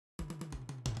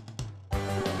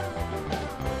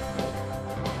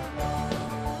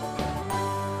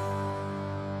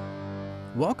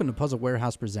Welcome to Puzzle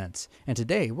Warehouse Presents, and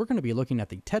today we're going to be looking at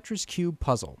the Tetris Cube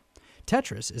puzzle.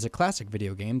 Tetris is a classic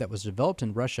video game that was developed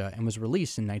in Russia and was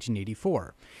released in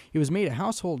 1984. It was made a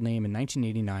household name in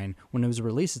 1989 when it was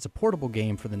released as a portable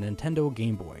game for the Nintendo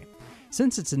Game Boy.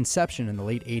 Since its inception in the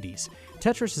late 80s,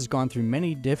 Tetris has gone through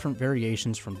many different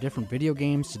variations from different video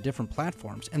games to different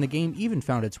platforms, and the game even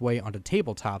found its way onto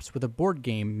tabletops with a board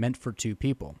game meant for two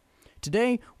people.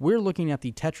 Today, we're looking at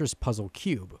the Tetris Puzzle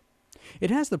Cube.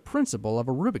 It has the principle of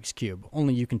a Rubik's Cube,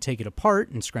 only you can take it apart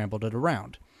and scramble it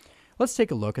around. Let's take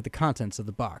a look at the contents of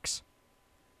the box.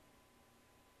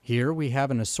 Here we have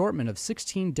an assortment of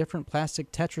 16 different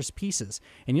plastic Tetris pieces,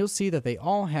 and you'll see that they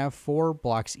all have 4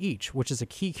 blocks each, which is a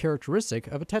key characteristic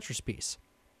of a Tetris piece.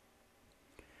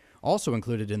 Also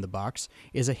included in the box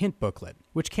is a hint booklet,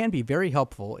 which can be very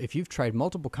helpful if you've tried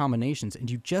multiple combinations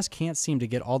and you just can't seem to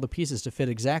get all the pieces to fit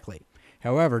exactly.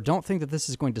 However, don't think that this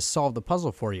is going to solve the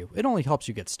puzzle for you. It only helps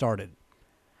you get started.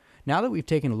 Now that we've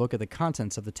taken a look at the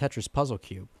contents of the Tetris Puzzle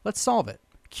Cube, let's solve it.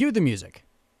 Cue the music.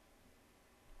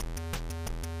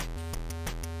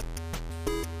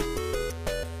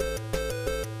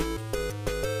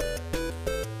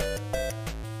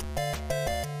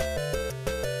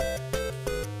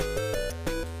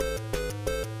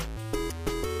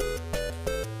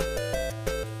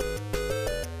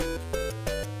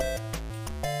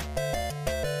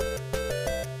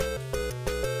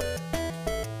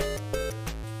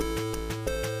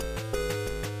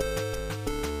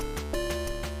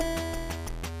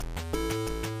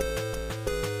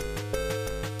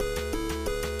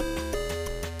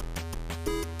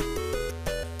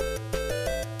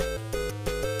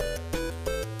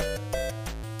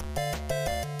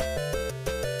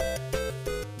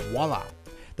 Voila!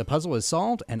 The puzzle is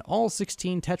solved and all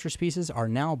 16 Tetris pieces are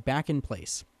now back in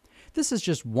place. This is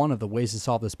just one of the ways to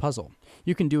solve this puzzle.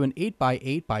 You can do an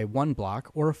 8x8x1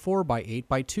 block or a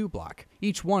 4x8x2 block.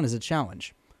 Each one is a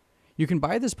challenge. You can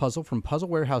buy this puzzle from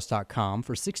puzzlewarehouse.com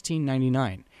for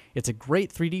 $16.99. It's a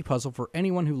great 3D puzzle for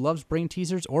anyone who loves brain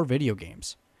teasers or video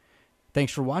games.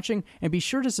 Thanks for watching, and be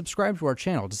sure to subscribe to our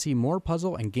channel to see more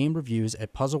puzzle and game reviews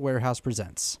at Puzzle Warehouse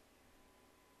Presents.